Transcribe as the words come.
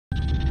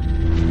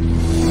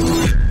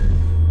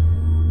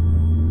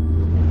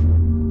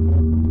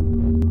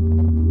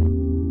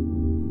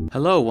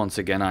Hello once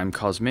again, I'm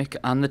Cosmic,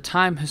 and the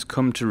time has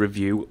come to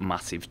review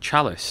Massive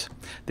Chalice.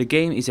 The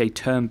game is a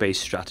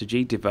turn-based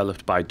strategy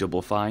developed by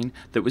Double Fine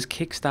that was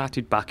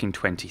kickstarted back in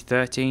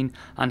 2013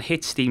 and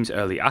hit Steam's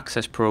Early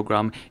Access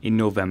program in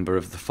November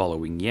of the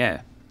following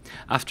year.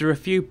 After a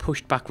few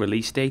pushed back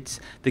release dates,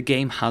 the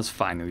game has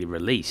finally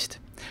released.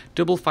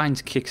 Double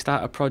Fine's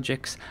Kickstarter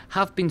projects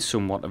have been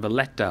somewhat of a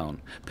letdown,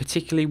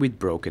 particularly with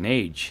Broken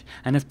Age,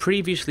 and have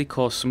previously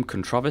caused some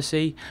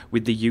controversy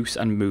with the use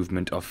and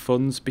movement of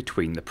funds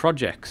between the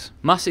projects.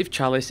 Massive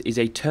Chalice is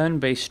a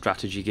turn-based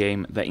strategy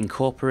game that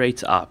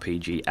incorporates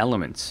RPG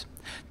elements.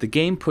 The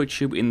game puts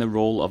you in the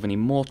role of an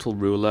immortal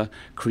ruler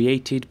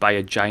created by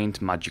a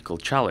giant magical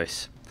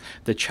chalice.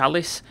 The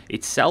chalice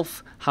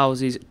itself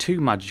houses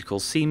two magical,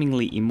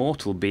 seemingly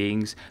immortal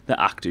beings that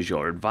act as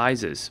your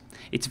advisors.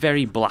 It's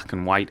very black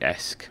and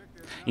white-esque.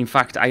 In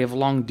fact, I have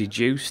long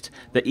deduced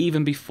that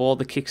even before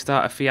the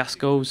Kickstarter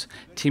fiascos,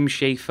 Tim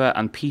Schafer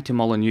and Peter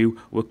Molyneux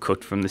were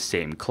cut from the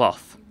same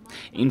cloth.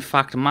 In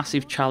fact,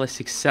 Massive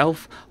Chalice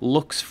itself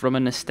looks from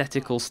an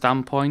aesthetical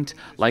standpoint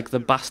like the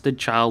bastard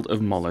child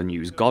of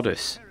Molyneux's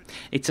Goddess.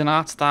 It's an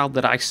art style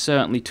that I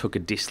certainly took a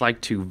dislike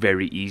to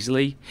very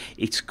easily.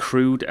 It's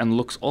crude and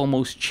looks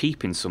almost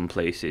cheap in some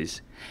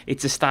places.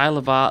 It's a style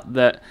of art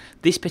that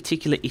this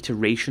particular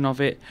iteration of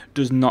it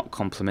does not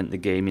complement the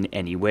game in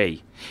any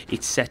way.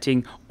 Its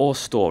setting or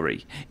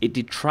story. It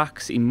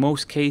detracts in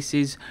most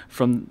cases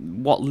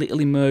from what little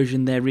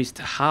immersion there is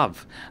to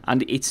have,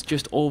 and it's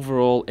just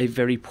overall a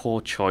very poor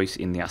choice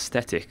in the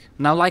aesthetic.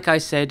 Now, like I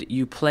said,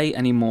 you play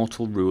an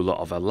immortal ruler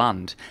of a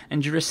land,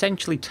 and you're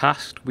essentially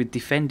tasked with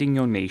defending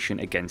your nation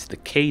against the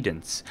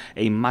Cadence,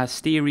 a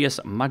mysterious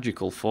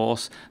magical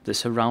force that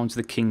surrounds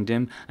the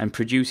kingdom and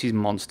produces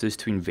monsters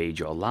to invade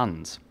your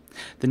lands.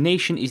 The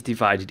nation is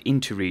divided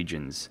into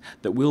regions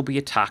that will be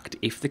attacked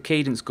if the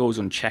Cadence goes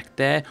unchecked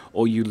there,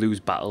 or you lose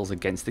battles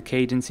against the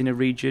Cadence in a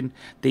region.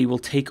 They will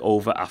take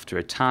over after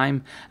a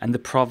time, and the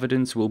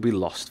Providence will be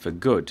lost for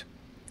good.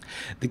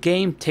 The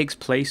game takes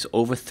place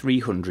over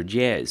 300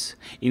 years,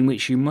 in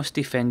which you must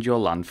defend your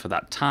land for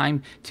that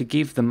time to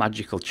give the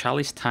magical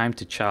chalice time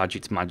to charge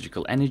its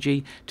magical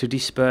energy to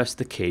disperse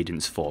the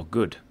Cadence for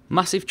good.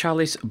 Massive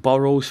Chalice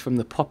borrows from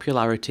the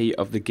popularity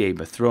of the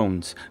Game of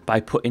Thrones by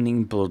putting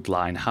in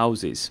bloodline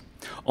houses.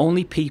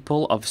 Only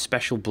people of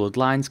special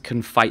bloodlines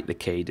can fight the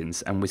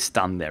Cadence and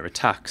withstand their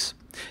attacks.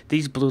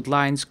 These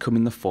bloodlines come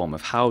in the form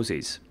of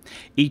houses,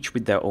 each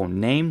with their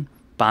own name,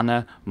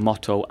 banner,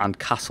 motto and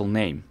castle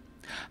name.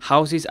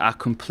 Houses are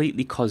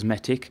completely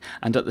cosmetic,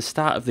 and at the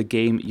start of the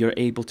game you're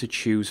able to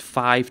choose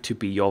 5 to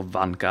be your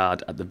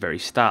vanguard at the very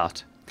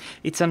start.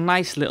 It's a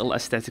nice little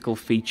aesthetical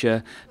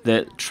feature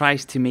that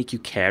tries to make you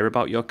care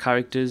about your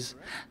characters.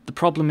 The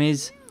problem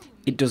is,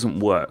 it doesn't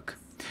work.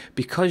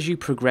 Because you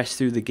progress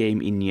through the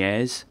game in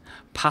years,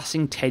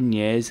 passing 10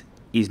 years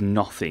is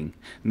nothing,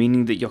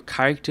 meaning that your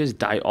characters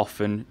die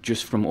often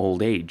just from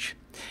old age.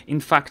 In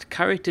fact,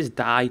 characters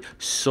die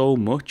so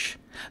much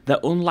that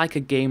unlike a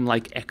game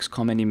like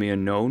XCOM Enemy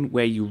Unknown,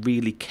 where you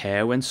really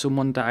care when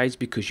someone dies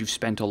because you've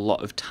spent a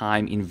lot of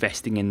time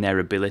investing in their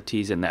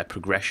abilities and their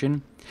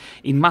progression,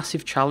 in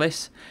Massive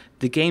Chalice,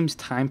 the game's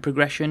time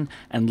progression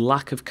and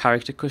lack of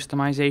character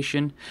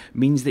customization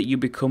means that you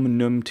become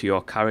numb to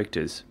your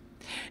characters.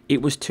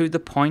 It was to the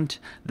point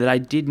that I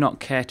did not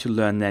care to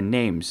learn their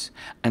names,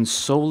 and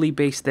solely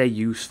based their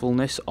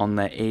usefulness on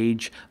their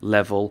age,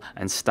 level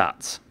and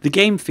stats. The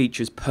game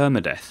features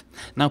permadeath.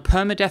 Now,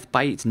 permadeath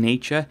by its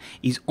nature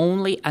is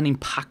only an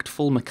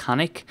impactful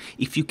mechanic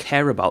if you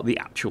care about the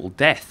actual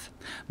death.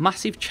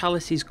 Massive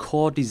Chalice's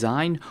core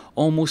design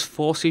almost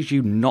forces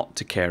you not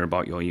to care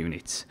about your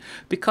units.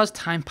 Because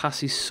time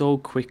passes so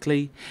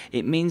quickly,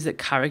 it means that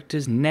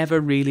characters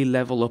never really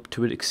level up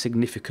to a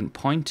significant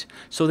point,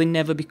 so they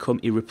never become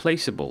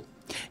irreplaceable.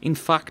 In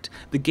fact,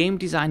 the game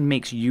design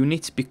makes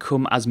units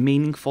become as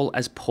meaningful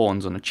as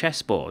pawns on a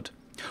chessboard.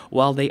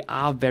 While they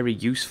are very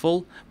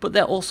useful, but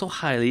they're also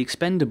highly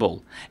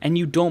expendable, and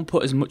you don't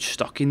put as much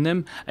stock in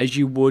them as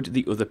you would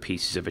the other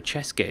pieces of a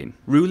chess game.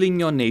 Ruling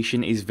your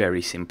nation is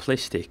very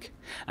simplistic,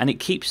 and it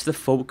keeps the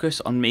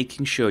focus on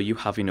making sure you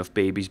have enough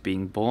babies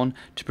being born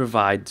to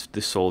provide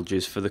the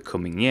soldiers for the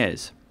coming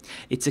years.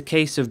 It's a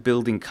case of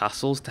building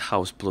castles to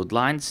house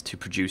bloodlines to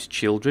produce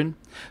children,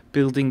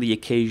 building the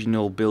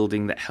occasional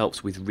building that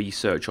helps with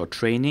research or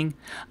training,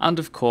 and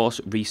of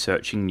course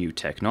researching new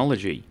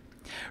technology.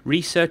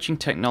 Researching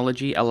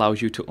technology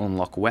allows you to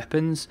unlock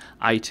weapons,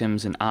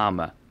 items and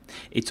armour.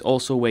 It's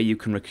also where you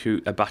can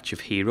recruit a batch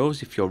of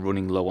heroes if you're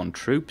running low on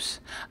troops,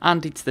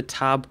 and it's the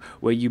tab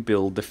where you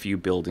build the few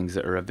buildings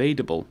that are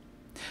available.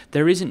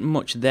 There isn't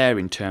much there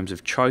in terms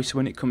of choice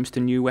when it comes to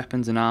new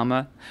weapons and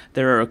armour.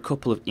 There are a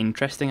couple of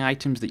interesting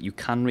items that you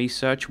can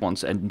research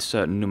once a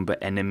certain number of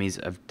enemies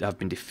have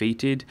been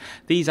defeated.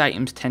 These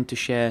items tend to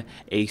share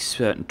a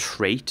certain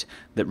trait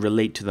that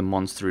relate to the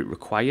monster it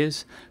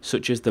requires,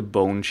 such as the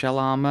bone shell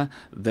armour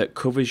that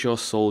covers your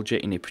soldier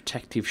in a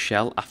protective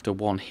shell after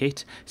one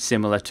hit,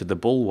 similar to the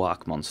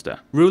bulwark monster.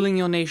 Ruling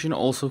your nation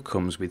also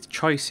comes with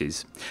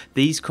choices.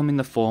 These come in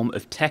the form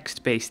of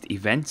text-based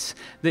events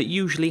that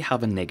usually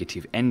have a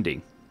negative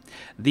ending.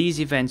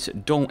 These events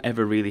don't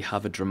ever really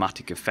have a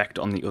dramatic effect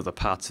on the other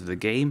parts of the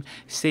game,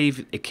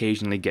 save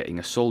occasionally getting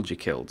a soldier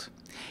killed.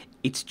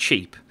 It's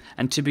cheap,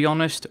 and to be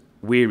honest,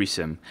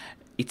 wearisome.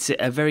 It's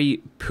a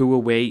very poor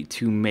way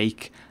to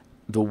make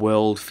the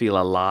world feel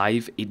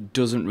alive. It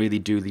doesn't really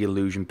do the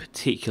illusion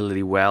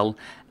particularly well,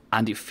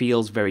 and it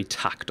feels very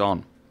tacked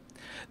on.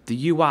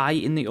 The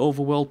UI in the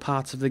overworld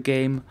parts of the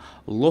game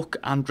look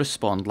and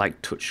respond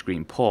like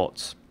touchscreen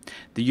ports.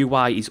 The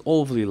UI is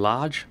overly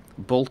large,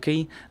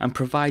 bulky, and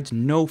provides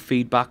no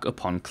feedback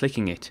upon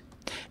clicking it.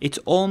 It's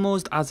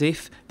almost as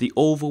if the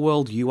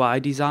overworld UI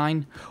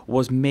design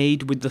was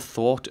made with the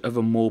thought of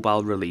a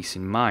mobile release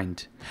in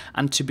mind,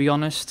 and to be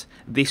honest,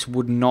 this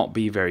would not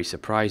be very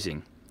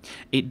surprising.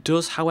 It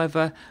does,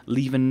 however,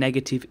 leave a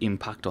negative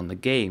impact on the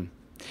game.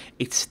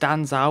 It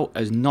stands out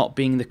as not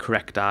being the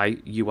correct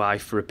UI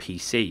for a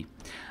PC,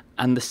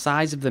 and the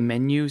size of the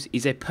menus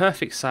is a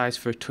perfect size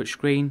for a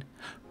touchscreen,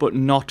 but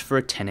not for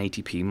a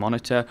 1080p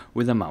monitor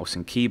with a mouse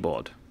and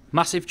keyboard.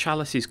 Massive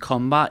Chalice's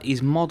combat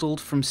is modelled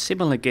from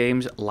similar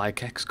games like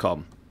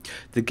XCOM.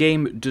 The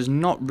game does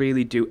not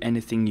really do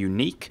anything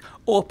unique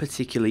or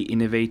particularly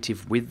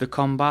innovative with the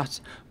combat,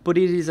 but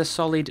it is a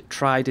solid,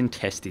 tried and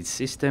tested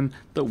system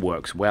that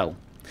works well.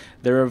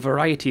 There are a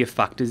variety of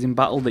factors in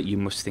battle that you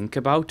must think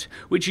about,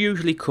 which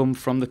usually come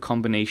from the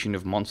combination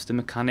of monster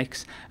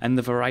mechanics and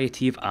the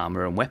variety of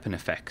armour and weapon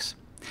effects.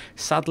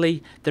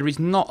 Sadly, there is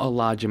not a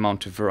large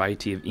amount of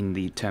variety in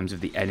the terms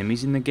of the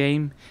enemies in the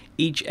game.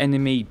 Each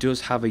enemy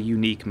does have a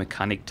unique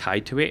mechanic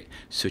tied to it,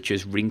 such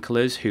as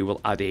wrinklers who will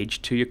add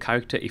age to your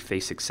character if they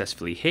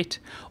successfully hit,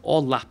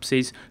 or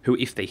lapses who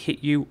if they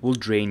hit you will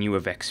drain you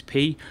of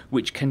XP,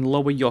 which can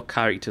lower your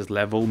character's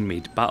level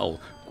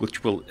mid-battle,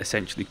 which will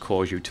essentially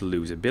cause you to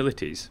lose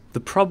abilities.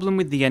 The problem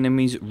with the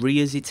enemies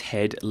rears its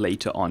head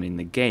later on in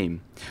the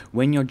game,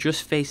 when you're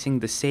just facing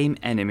the same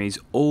enemies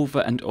over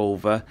and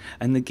over,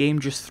 and the game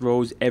just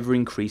throws ever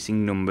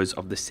increasing numbers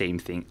of the same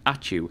thing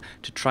at you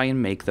to try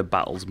and make the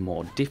battles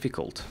more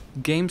difficult.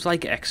 Games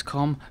like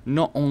XCOM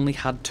not only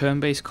had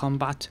turn-based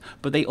combat,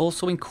 but they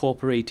also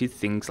incorporated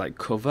things like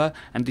cover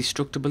and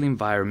destructible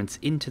environments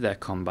into their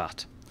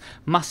combat.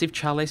 Massive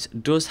Chalice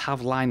does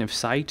have line of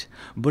sight,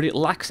 but it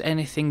lacks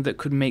anything that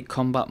could make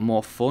combat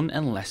more fun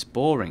and less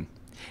boring.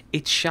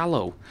 It's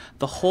shallow.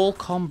 The whole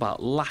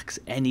combat lacks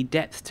any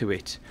depth to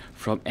it,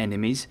 from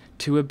enemies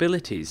to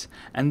abilities,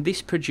 and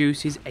this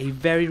produces a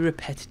very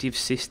repetitive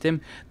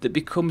system that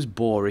becomes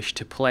boorish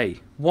to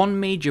play.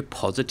 One major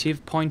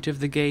positive point of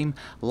the game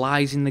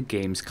lies in the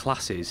game's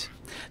classes.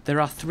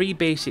 There are 3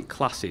 basic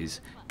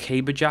classes: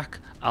 Caberjack,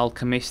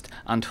 Alchemist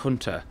and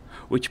Hunter,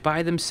 which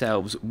by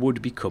themselves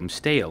would become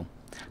stale.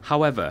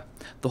 However,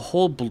 the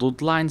whole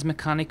Bloodlines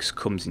mechanics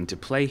comes into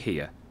play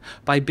here.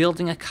 By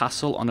building a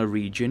castle on a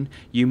region,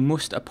 you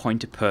must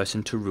appoint a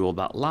person to rule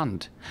that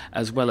land,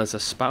 as well as a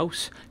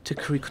spouse to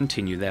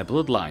continue their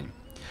bloodline.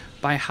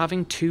 By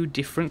having 2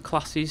 different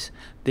classes,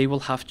 they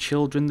will have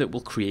children that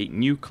will create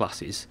new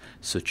classes,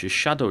 such as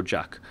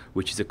Shadowjack,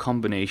 which is a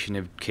combination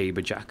of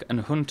Caberjack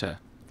and Hunter.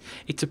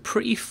 It's a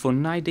pretty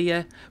fun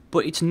idea,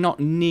 but it's not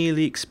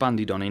nearly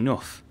expanded on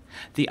enough.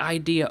 The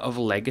idea of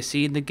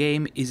legacy in the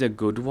game is a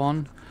good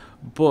one,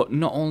 but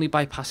not only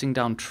by passing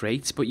down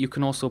traits, but you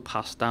can also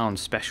pass down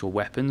special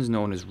weapons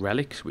known as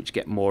relics, which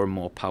get more and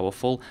more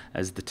powerful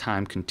as the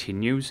time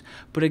continues,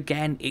 but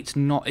again, it's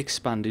not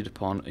expanded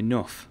upon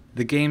enough.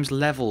 The game's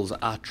levels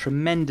are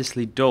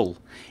tremendously dull.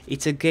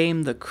 It's a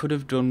game that could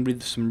have done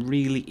with some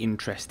really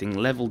interesting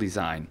level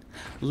design.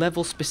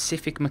 Level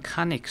specific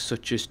mechanics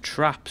such as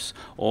traps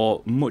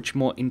or much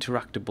more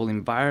interactable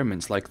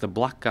environments like the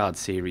Blackguard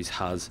series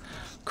has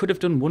could have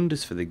done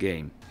wonders for the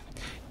game,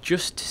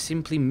 just to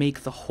simply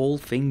make the whole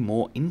thing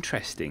more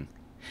interesting.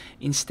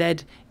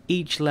 Instead,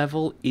 each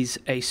level is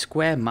a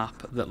square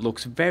map that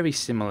looks very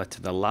similar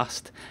to the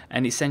last,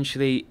 and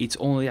essentially its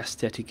only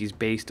aesthetic is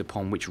based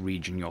upon which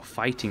region you're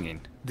fighting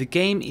in. The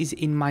game is,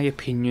 in my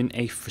opinion,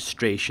 a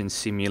frustration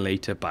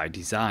simulator by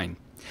design.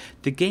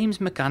 The game's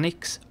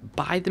mechanics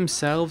by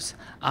themselves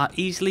are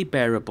easily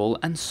bearable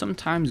and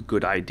sometimes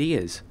good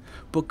ideas,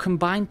 but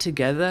combined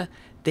together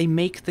they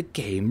make the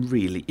game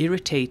really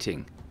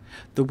irritating.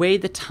 The way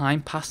the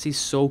time passes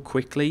so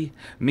quickly,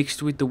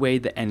 mixed with the way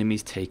the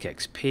enemies take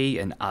XP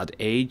and add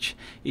age,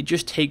 it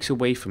just takes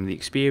away from the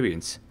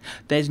experience.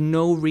 There's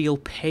no real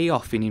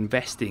payoff in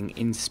investing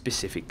in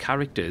specific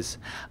characters,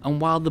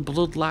 and while the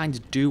Bloodlines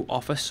do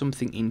offer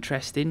something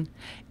interesting,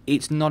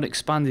 it's not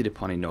expanded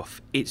upon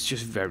enough. It's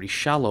just very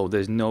shallow,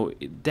 there's no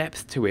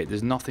depth to it,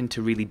 there's nothing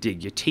to really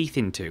dig your teeth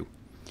into.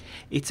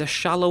 It's a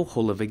shallow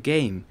hull of a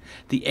game.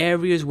 The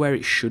areas where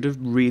it should have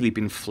really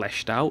been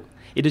fleshed out,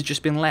 it has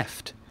just been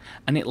left.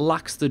 And it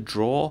lacks the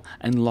draw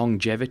and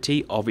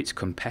longevity of its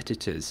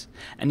competitors,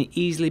 and it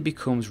easily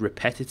becomes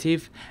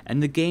repetitive,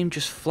 and the game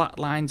just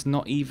flatlines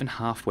not even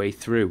halfway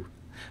through.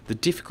 The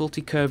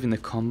difficulty curve in the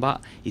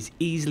combat is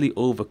easily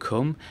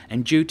overcome,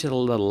 and due to the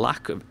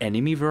lack of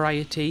enemy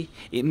variety,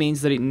 it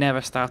means that it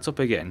never starts up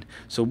again.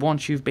 So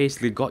once you've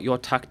basically got your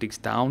tactics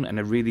down and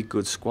a really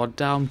good squad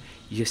down,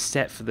 you're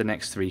set for the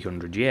next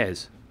 300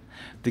 years.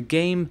 The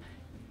game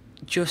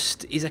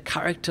just is a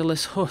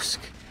characterless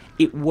husk.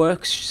 It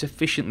works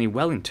sufficiently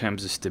well in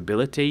terms of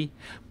stability,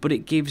 but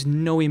it gives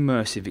no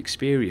immersive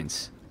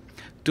experience.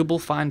 Double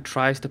Fine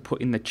tries to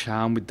put in the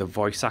charm with the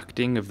voice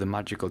acting of the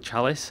magical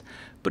Chalice,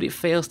 but it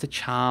fails to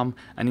charm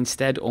and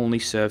instead only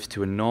serves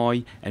to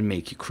annoy and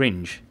make you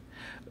cringe.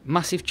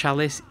 Massive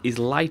Chalice is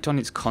light on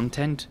its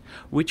content,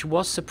 which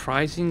was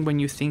surprising when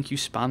you think you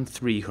span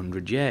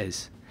 300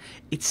 years.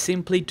 It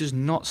simply does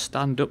not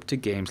stand up to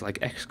games like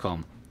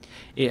XCOM.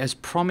 It has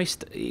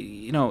promised,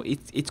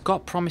 it's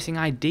got promising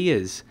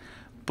ideas,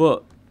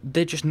 but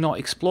they're just not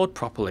explored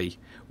properly,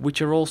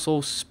 which are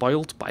also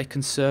spoilt by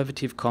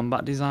conservative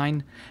combat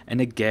design and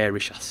a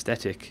garish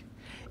aesthetic.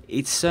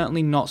 It's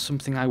certainly not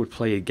something I would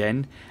play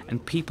again,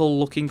 and people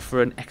looking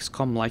for an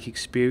XCOM-like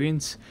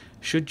experience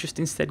should just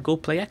instead go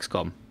play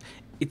XCOM.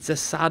 It's a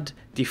sad,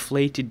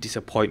 deflated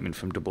disappointment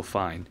from Double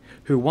Fine,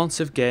 who once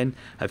again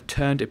have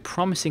turned a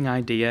promising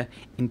idea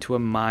into a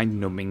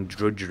mind-numbing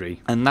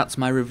drudgery. And that's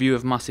my review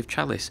of Massive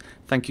Chalice.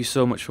 Thank you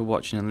so much for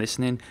watching and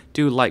listening.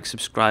 Do like,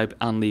 subscribe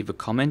and leave a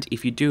comment.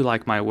 If you do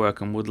like my work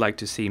and would like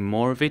to see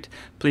more of it,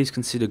 please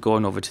consider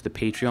going over to the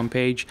Patreon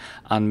page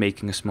and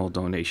making a small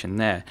donation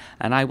there.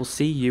 And I will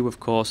see you, of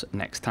course,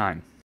 next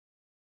time.